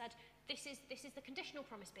covenant and said, this is the conditional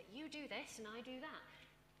promise bit. You do this, and I do that.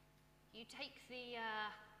 You take the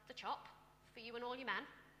chop for you and all your men,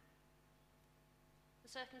 the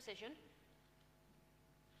circumcision,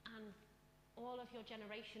 and all of your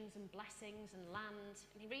generations and blessings and land.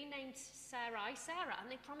 And he renamed Sarai Sarah, and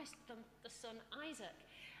they promised them the son Isaac.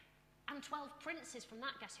 And 12 princes from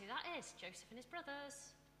that, guess who that is? Joseph and his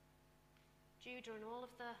brothers. Judah and all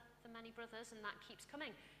of the many brothers, and that keeps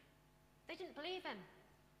coming. They didn't believe him.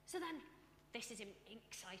 So then, this is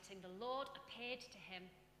exciting. The Lord appeared to him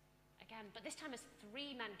again, but this time as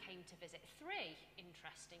 3 men came to visit. 3,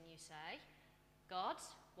 interesting you say. God,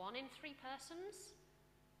 1 in 3 persons,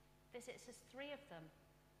 visits as 3 of them.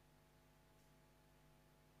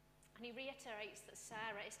 And he reiterates that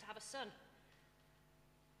Sarah is to have a son.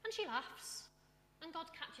 And she laughs, and God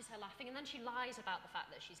catches her laughing, and then she lies about the fact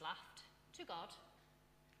that she's laughed to God.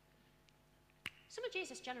 Some of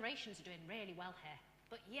Jesus' generations are doing really well here,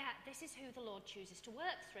 but yet this is who the Lord chooses to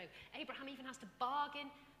work through. Abraham even has to bargain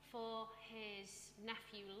for his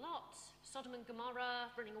nephew Lot. Sodom and Gomorrah,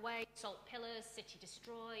 running away, salt pillars, city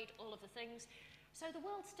destroyed, all of the things. So the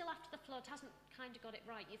world still after the flood hasn't kind of got it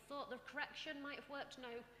right. You thought the correction might have worked.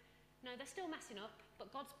 No, they're still messing up, but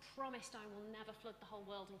God's promised I will never flood the whole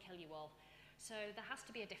world and kill you all. So there has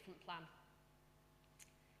to be a different plan.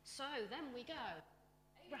 So then we go.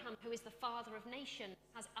 Abraham, who is the father of nations,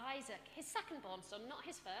 has Isaac, his second-born son, not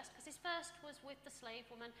his first, because his first was with the slave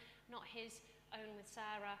woman, not his own with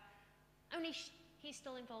Sarah. Only he's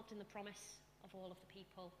still involved in the promise of all of the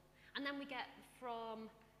people. And then we get from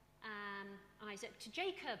Isaac to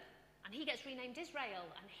Jacob, and he gets renamed Israel,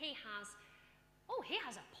 and he has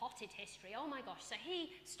a potted history. Oh my gosh. So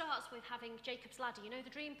he starts with having Jacob's ladder. You know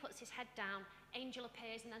the dream, puts his head down, angel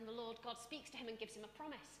appears, and then the Lord God speaks to him and gives him a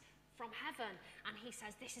promise from heaven. And he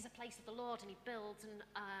says, this is a place of the Lord, and he builds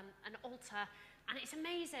an altar, and it's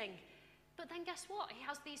amazing. But then guess what? He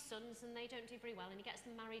has these sons, and they don't do very well, and he gets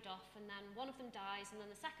them married off, and then one of them dies, and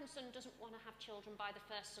then the second son doesn't want to have children by the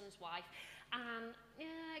first son's wife. And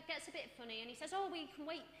it gets a bit funny, and he says, we can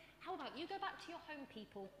wait. How about you go back to your home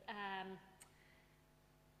people?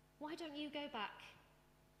 Why don't you go back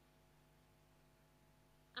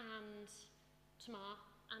and Tamar,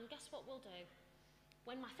 and guess what we'll do?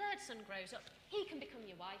 When my third son grows up, he can become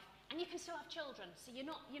your wife, and you can still have children. So you're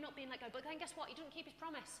not being let go. But then guess what? He didn't keep his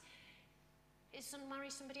promise. His son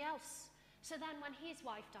marries somebody else. So then when his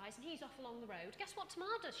wife dies and he's off along the road, guess what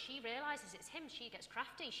Tamar does? She realises it's him. She gets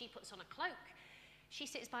crafty. She puts on a cloak. She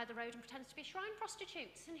sits by the road and pretends to be shrine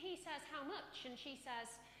prostitutes. And he says, how much? And she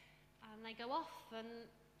says, and they go off, and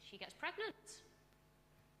she gets pregnant.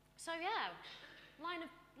 So yeah, line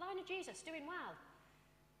of Jesus, doing well.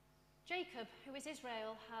 Jacob, who is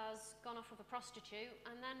Israel, has gone off with a prostitute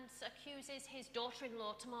and then accuses his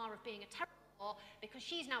daughter-in-law Tamar of being a terror because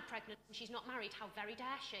she's now pregnant and she's not married. How very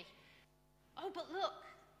dare she? Oh, but look,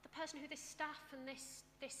 the person who this staff and this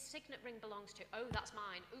signet ring belongs to. Oh, that's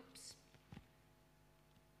mine. Oops.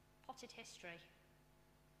 Potted history.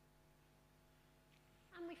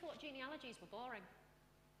 And we thought genealogies were boring.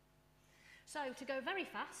 So, to go very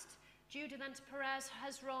fast, Judah then to Perez,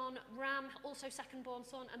 Hezron, Ram, also second-born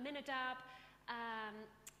son, Aminadab,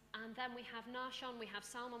 and then we have Nahshon, we have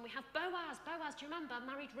Salmon, we have Boaz. Boaz, do you remember,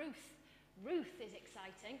 married Ruth. Ruth is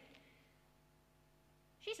exciting.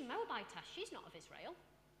 She's a Moabitess, she's not of Israel.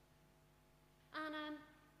 And,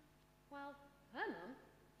 her mum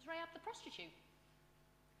is Rahab the prostitute.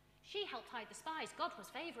 She helped hide the spies. God was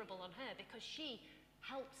favourable on her because she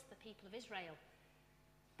helped the people of Israel.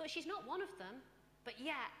 But she's not one of them. But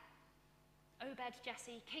yet, Obed,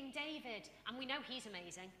 Jesse, King David, and we know he's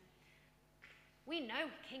amazing. We know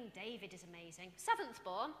King David is amazing. 7th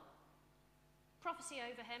born, prophecy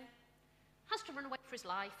over him, has to run away for his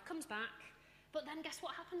life, comes back. But then guess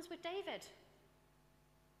what happens with David?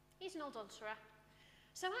 He's an adulterer.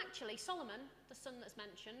 So actually, Solomon, the son that's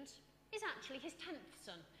mentioned, is actually his 10th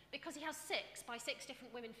son, because he has 6 by 6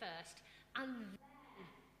 different women first. And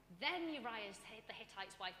then Uriah, the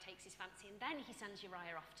Hittite's wife, takes his fancy, and then he sends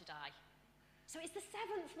Uriah off to die. So it's the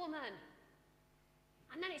 7th woman.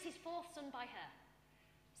 And then it's his 4th son by her.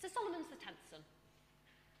 So Solomon's the 10th son.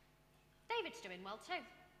 David's doing well too.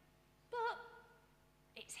 But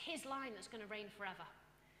it's his line that's going to reign forever.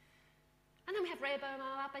 And then we have Rehoboam,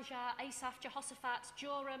 Abijah, Asaph, Jehoshaphat,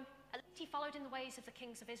 Joram. At least he followed in the ways of the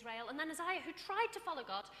kings of Israel. And then Uzziah, who tried to follow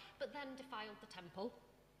God, but then defiled the temple.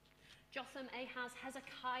 Jotham, Ahaz,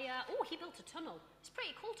 Hezekiah. Oh, he built a tunnel. It's a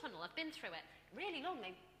pretty cool tunnel. I've been through it. Really long.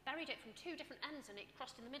 They buried it from 2 different ends and it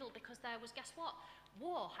crossed in the middle because there was, guess what?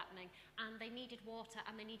 War happening. And they needed water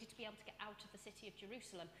and they needed to be able to get out of the city of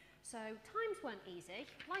Jerusalem. So times weren't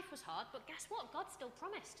easy. Life was hard. But guess what? God still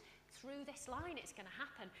promised. Through this line, it's going to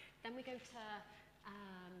happen. Then we go to...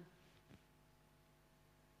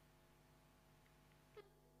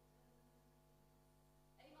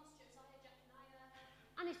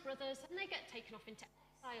 and his brothers, and they get taken off into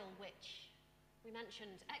exile, which we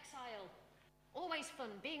mentioned. Exile, always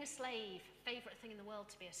fun. Being a slave, favourite thing in the world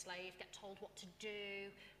to be a slave. Get told what to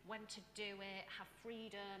do, when to do it, have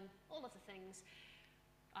freedom, all of the things.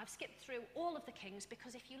 I've skipped through all of the kings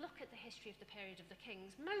because if you look at the history of the period of the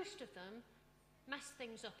kings, most of them messed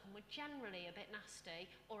things up and were generally a bit nasty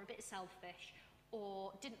or a bit selfish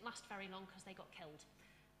or didn't last very long because they got killed.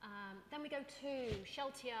 Then we go to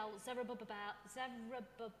Shealtiel, Zerubbabel,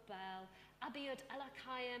 Abiud,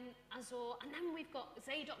 Eliakim, Azor, and then we've got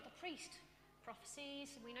Zadok the priest.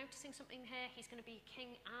 Prophecies, are we noticing something here? He's going to be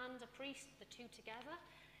king and a priest, the two together.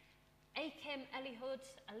 Achim, Elihud,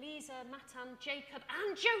 Eliezer, Matan, Jacob,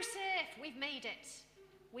 and Joseph! We've made it.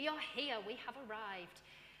 We are here, we have arrived.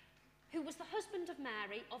 Who was the husband of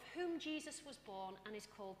Mary, of whom Jesus was born and is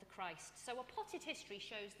called the Christ. So a potted history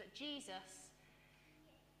shows that Jesus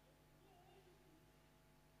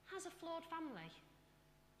has a flawed family,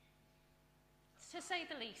 to say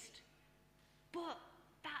the least. But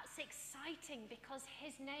that's exciting because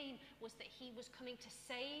his name was that he was coming to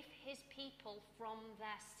save his people from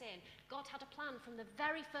their sin. God had a plan from the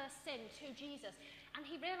very first sin to Jesus. And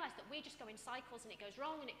he realised that we just go in cycles and it goes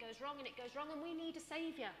wrong and it goes wrong and it goes wrong and we need a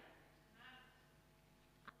saviour.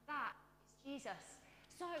 And that is Jesus.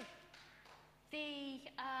 So, the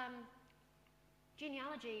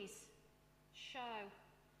genealogies show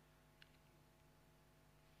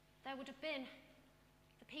there would have been,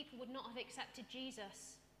 the people would not have accepted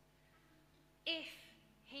Jesus if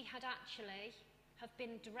he had actually have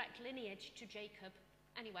been direct lineage to Jacob.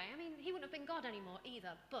 Anyway, I mean, he wouldn't have been God anymore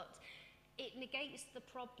either, but it negates the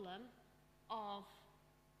problem of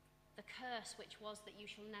the curse, which was that you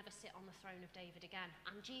shall never sit on the throne of David again.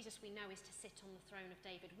 And Jesus, we know, is to sit on the throne of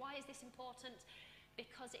David. Why is this important?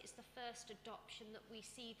 Because it's the first adoption that we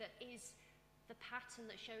see that is the pattern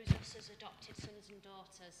that shows us as adopted sons and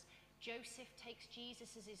daughters. Joseph takes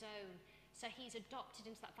Jesus as his own, so he's adopted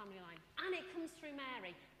into that family line. And it comes through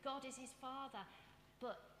Mary. God is his father,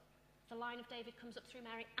 but the line of David comes up through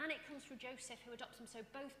Mary, and it comes through Joseph, who adopts him, so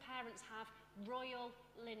both parents have royal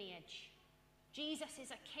lineage. Jesus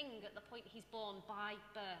is a king at the point he's born by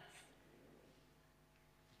birth.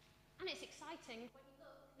 And it's exciting when you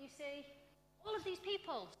look, you see all of these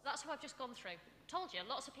people. That's who I've just gone through. Told you,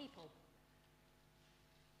 lots of people.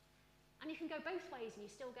 And you can go both ways and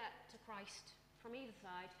you still get to Christ from either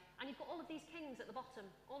side. And you've got all of these kings at the bottom,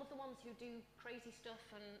 all of the ones who do crazy stuff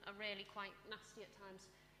and are really quite nasty at times.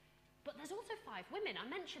 But there's also 5 women. I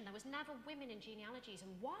mentioned there was never women in genealogies.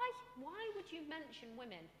 And why? Why would you mention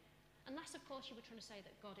women? Unless, of course, you were trying to say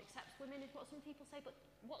that God accepts women, is what some people say. But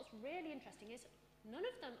what's really interesting is none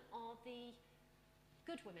of them are the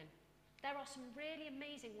good women. There are some really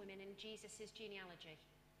amazing women in Jesus' genealogy.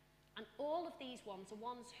 And all of these ones are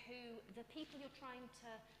ones who the people you're trying to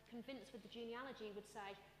convince with the genealogy would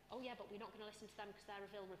say, oh yeah, but we're not going to listen to them because they're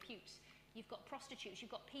of ill repute. You've got prostitutes,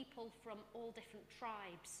 you've got people from all different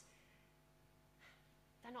tribes.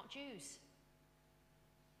 They're not Jews.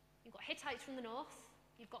 You've got Hittites from the north.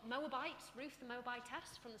 You've got Moabites, Ruth the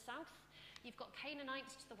Moabitess from the south. You've got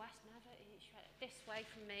Canaanites to the west, never this way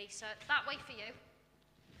from me, so that way for you.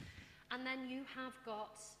 And then you have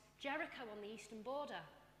got Jericho on the eastern border.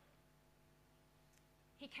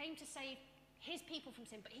 He came to save his people from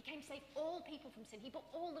sin, but he came to save all people from sin. He brought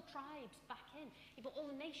all the tribes back in. He brought all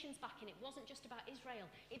the nations back in. It wasn't just about Israel.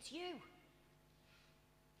 It's you.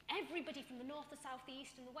 Everybody from the north, the south, the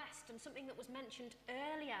east, and the west. And something that was mentioned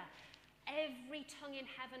earlier, every tongue in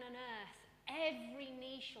heaven and earth, every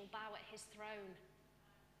knee shall bow at his throne.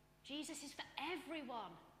 Jesus is for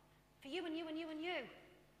everyone. For you and you and you and you.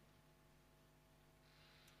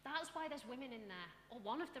 That's why there's women in there, or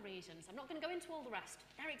one of the reasons. I'm not going to go into all the rest.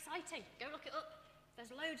 They're exciting. Go look it up. There's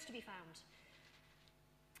loads to be found.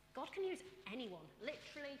 God can use anyone,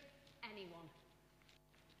 literally anyone.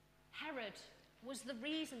 Herod was the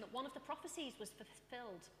reason that one of the prophecies was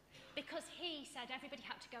fulfilled, because he said everybody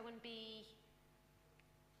had to go and be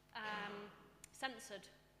censored,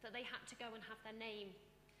 that they had to go and have their name.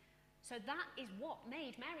 So that is what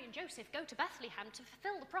made Mary and Joseph go to Bethlehem to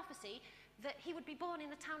fulfill the prophecy that he would be born in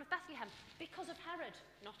the town of Bethlehem, because of Herod,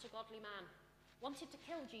 not a godly man. Wanted to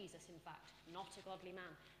kill Jesus, in fact, not a godly man.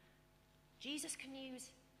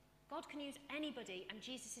 God can use anybody, and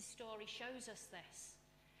Jesus' story shows us this.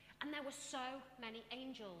 And there were so many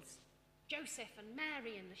angels. Joseph and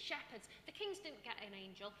Mary and the shepherds. The kings didn't get an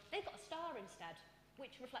angel, they got a star instead,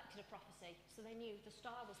 which reflected a prophecy, so they knew the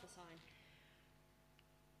star was the sign.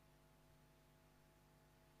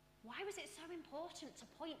 Why was it so important to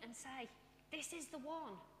point and say, this is the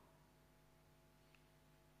one?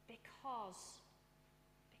 Because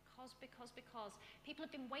people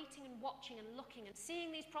have been waiting and watching and looking and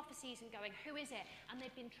seeing these prophecies and going, who is it? And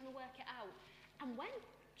they've been trying to work it out. And when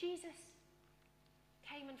Jesus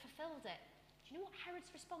came and fulfilled it, do you know what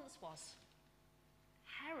Herod's response was?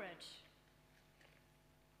 Herod,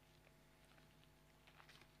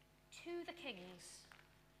 to the kings,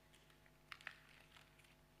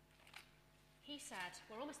 he said,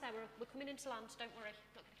 we're almost there, we're coming into land, don't worry,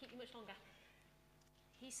 not going to keep you much longer.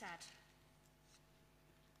 He said,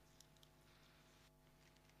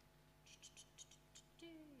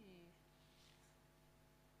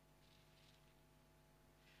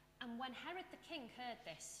 and when Herod the king heard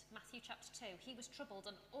this, Matthew chapter 2, he was troubled,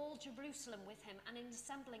 and all Jerusalem with him, and in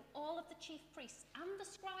assembling all of the chief priests and the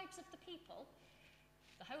scribes of the people,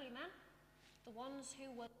 the holy men, the ones who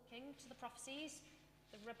were looking to the prophecies,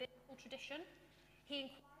 the rabbinical tradition, he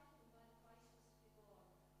inquired when Christ was to be born.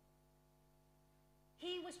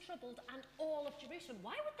 He was troubled, and all of Jerusalem.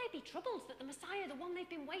 Why would they be troubled that the Messiah, the one they've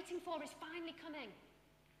been waiting for, is finally coming?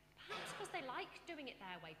 Perhaps because they like doing it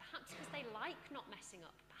their way. Perhaps because they like not messing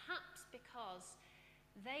up. Perhaps because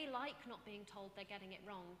they like not being told they're getting it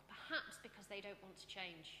wrong. Perhaps because they don't want to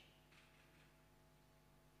change.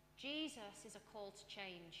 Jesus is a call to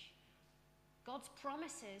change. God's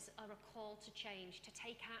promises are a call to change, to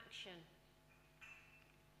take action.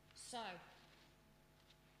 So,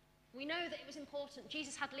 we know that it was important.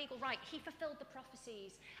 Jesus had legal right. He fulfilled the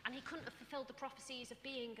prophecies, and he couldn't have fulfilled the prophecies of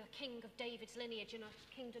being a king of David's lineage in a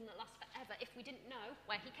kingdom that lasts forever if we didn't know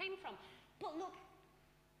where he came from. But look,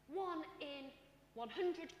 1 in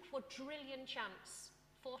 100 quadrillion chance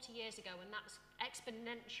 40 years ago, and that's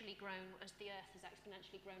exponentially grown as the earth has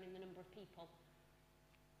exponentially grown in the number of people.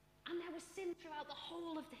 And there was sin throughout the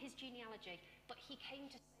whole of his genealogy, but he came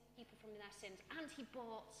to save people from their sins, and he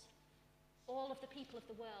brought all of the people of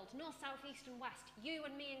the world, north, south, east and west, you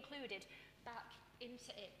and me included, back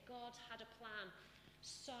into it. God had a plan.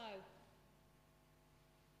 So,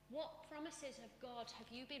 what promises of God have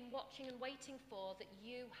you been watching and waiting for that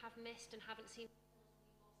you have missed and haven't seen?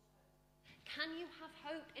 Can you have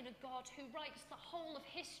hope in a God who writes the whole of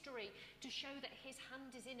history to show that his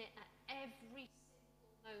hand is in it at every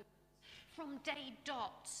single moment? From day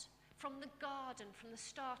dots, from the garden, from the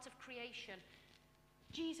start of creation,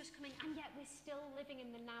 Jesus coming, and yet we're still living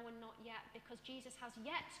in the now and not yet, because Jesus has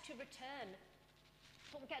yet to return.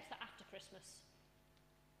 But we'll get to that after Christmas.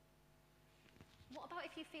 What about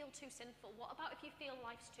if you feel too sinful? What about if you feel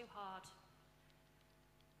life's too hard?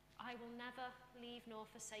 I will never leave nor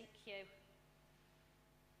forsake you.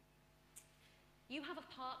 You have a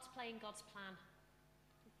part to play in God's plan,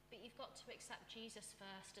 but you've got to accept Jesus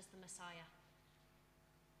first as the Messiah.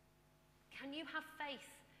 Can you have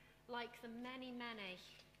faith like the many, many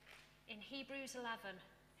in Hebrews 11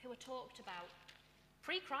 who are talked about,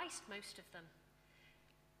 pre-Christ, most of them?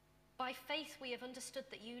 By faith we have understood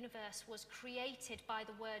that the universe was created by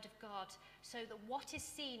the word of God, so that what is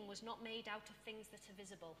seen was not made out of things that are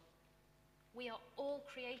visible. We are all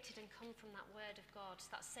created and come from that word of God,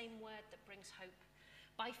 that same word that brings hope.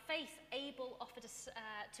 By faith Abel offered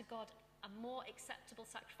to God a more acceptable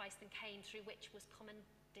sacrifice than Cain, through which was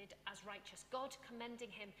commended as righteous, God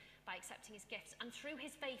commending him by accepting his gifts. And through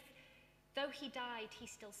his faith, though he died, he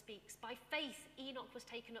still speaks. By faith Enoch was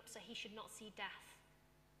taken up so he should not see death.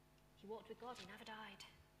 He walked with God, he never died.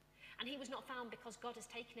 And he was not found because God has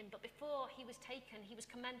taken him, but before he was taken, he was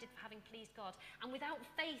commended for having pleased God. And without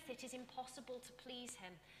faith, it is impossible to please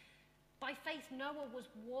him. By faith, Noah was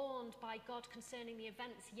warned by God concerning the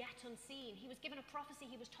events yet unseen. He was given a prophecy.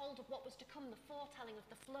 He was told of what was to come, the foretelling of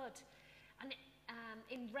the flood. And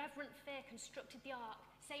in reverent fear, constructed the ark,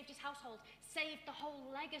 saved his household, saved the whole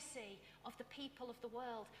legacy of the people of the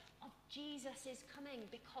world, of Jesus' coming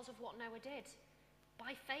because of what Noah did.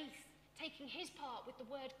 By faith, taking his part with the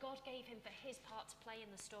word God gave him for his part to play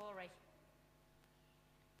in the story.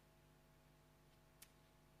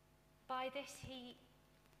 By this, he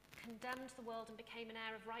condemned the world and became an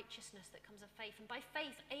heir of righteousness that comes of faith. And by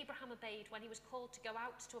faith, Abraham obeyed when he was called to go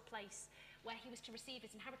out to a place where he was to receive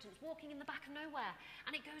his inheritance, walking in the back of nowhere.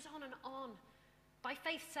 And it goes on and on. By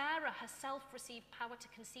faith, Sarah herself received power to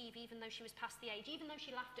conceive, even though she was past the age, even though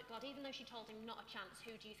she laughed at God, even though she told him, not a chance,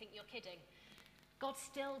 who do you think you're kidding? God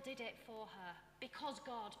still did it for her because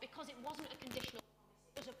it wasn't a conditional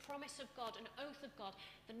promise. It was a promise of God, an oath of God,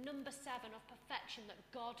 the number 7 of perfection, that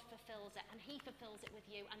God fulfills it, and he fulfills it with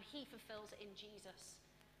you, and he fulfills it in Jesus.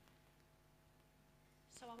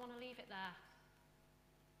 So I want to leave it there.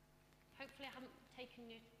 Hopefully I haven't taken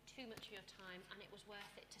you too much of your time, and it was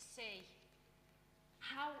worth it to see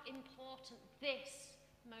how important this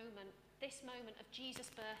moment of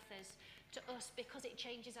Jesus' birth is to us, because it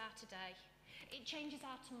changes our today. It changes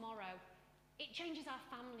our tomorrow. It changes our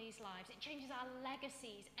families' lives. It changes our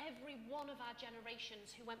legacies, every one of our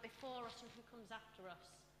generations who went before us and who comes after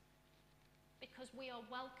us. Because we are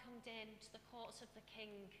welcomed into the courts of the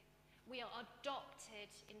King. We are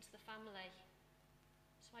adopted into the family.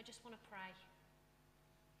 So I just want to pray.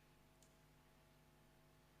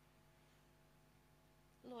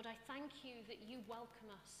 Lord, I thank you that you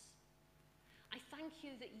welcome us. I thank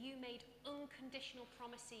you that you made unconditional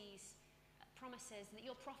promises, that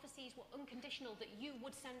your prophecies were unconditional, that you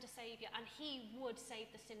would send a Saviour and he would save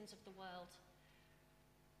the sins of the world.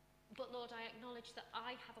 But Lord, I acknowledge that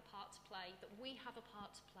I have a part to play, that we have a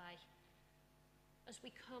part to play as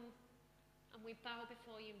we come and we bow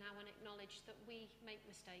before you now and acknowledge that we make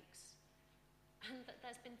mistakes and that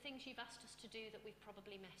there's been things you've asked us to do that we've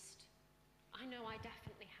probably missed. I know I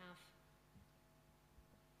definitely have.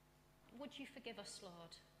 Would you forgive us,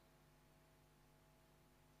 Lord?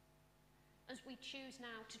 As we choose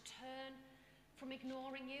now to turn from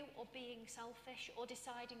ignoring you or being selfish or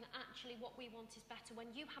deciding that actually what we want is better,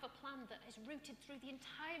 when you have a plan that is rooted through the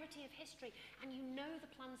entirety of history, and you know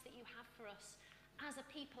the plans that you have for us as a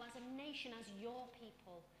people, as a nation, as your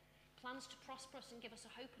people, plans to prosper us and give us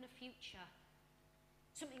a hope and a future,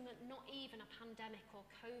 something that not even a pandemic or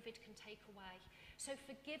COVID can take away. So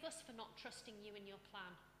forgive us for not trusting you in your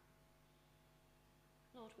plan.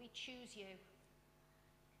 Lord, we choose you.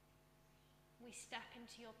 We step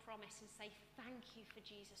into your promise and say thank you for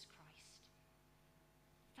Jesus Christ.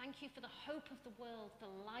 Thank you for the hope of the world,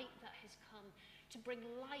 the light that has come to bring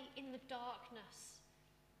light in the darkness,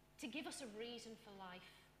 to give us a reason for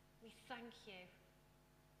life. We thank you.